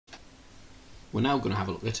We're now going to have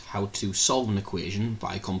a look at how to solve an equation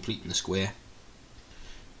by completing the square.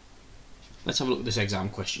 Let's have a look at this exam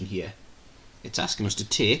question here. It's asking us to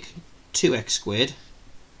take 2x squared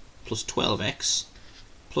plus 12x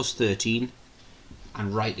plus 13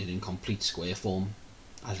 and write it in complete square form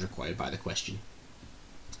as required by the question.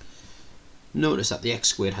 Notice that the x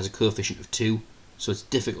squared has a coefficient of 2, so it's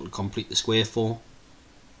difficult to complete the square for.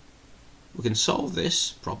 We can solve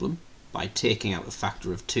this problem by taking out a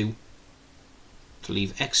factor of 2 to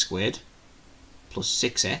leave x squared plus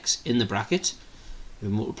 6x in the bracket. If we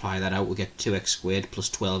multiply that out, we get 2x squared plus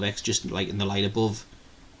 12x, just like in the line above,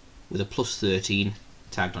 with a plus 13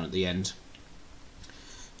 tagged on at the end.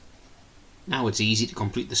 Now it's easy to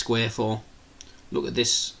complete the square for. Look at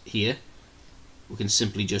this here. We can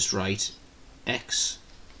simply just write x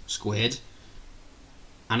squared,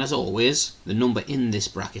 and as always the number in this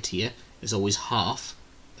bracket here is always half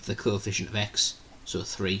of the coefficient of x, so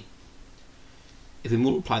 3. If we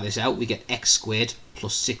multiply this out, we get x squared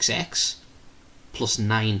plus 6x plus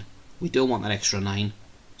 9. We don't want that extra 9,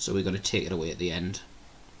 so we're going to take it away at the end.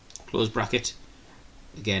 Close bracket,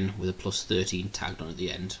 again with a plus 13 tagged on at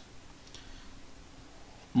the end.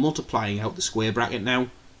 Multiplying out the square bracket now,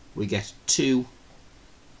 we get 2x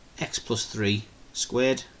plus 3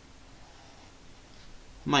 squared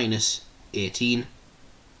minus 18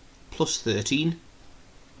 plus 13.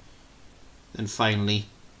 Then finally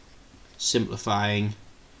simplifying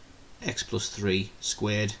x plus 3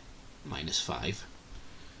 squared minus 5.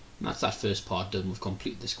 And that's that first part done. We've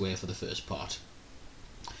completed the square for the first part.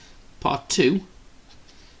 Part 2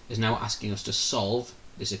 is now asking us to solve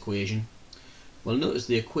this equation. Well, notice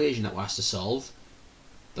the equation that we're asked to solve,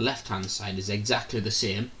 the left hand side is exactly the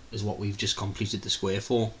same as what we've just completed the square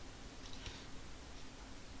for.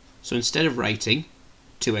 So instead of writing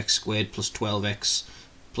 2x squared plus 12x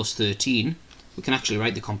plus 13, we can actually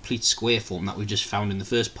write the complete square form that we just found in the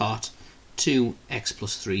first part. 2x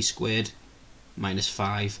plus 3 squared minus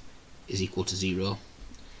 5 is equal to 0.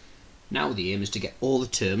 Now the aim is to get all the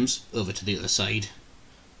terms over to the other side.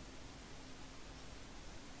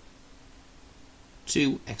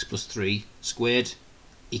 2x plus 3 squared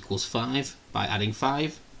equals 5 by adding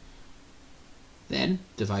 5. Then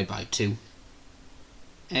divide by 2.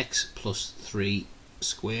 X plus 3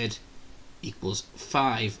 squared equals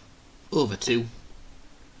 5 over 2.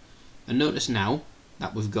 And notice now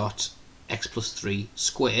that we've got x plus 3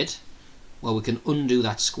 squared. Well, we can undo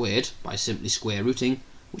that squared by simply square rooting,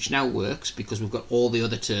 which now works because we've got all the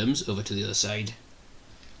other terms over to the other side.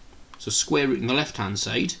 So square rooting the left hand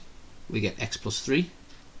side, we get x plus 3,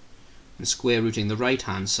 and square rooting the right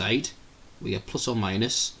hand side, we get plus or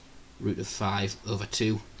minus root of 5 over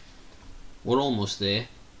 2. We're almost there.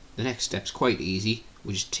 The next step's quite easy.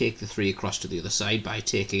 We just take the 3 across to the other side by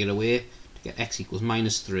taking it away to get x equals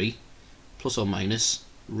minus 3 plus or minus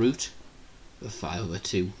root of 5 over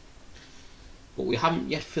 2. But we haven't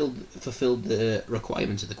yet fulfilled the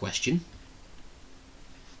requirements of the question,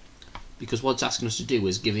 because what it's asking us to do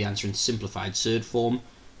is give the answer in simplified surd form,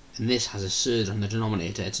 and this has a surd on the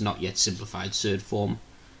denominator. It's not yet simplified surd form.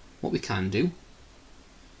 What we can do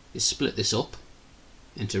is split this up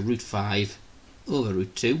into root 5 over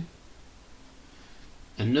root 2,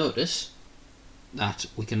 and notice that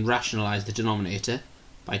we can rationalize the denominator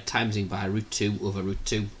by timesing by root 2 over root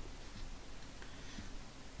 2.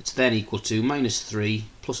 It's then equal to minus 3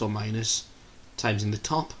 plus or minus times in the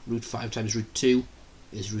top, root 5 times root 2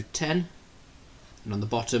 is root 10, and on the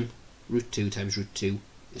bottom root 2 times root 2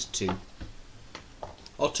 is 2.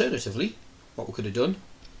 Alternatively, what we could have done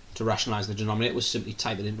to rationalise the denominator was simply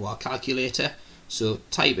type it into our calculator. So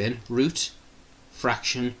type in root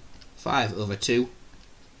fraction 5 over 2,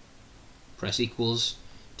 press equals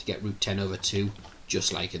to get root 10 over 2,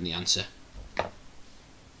 just like in the answer.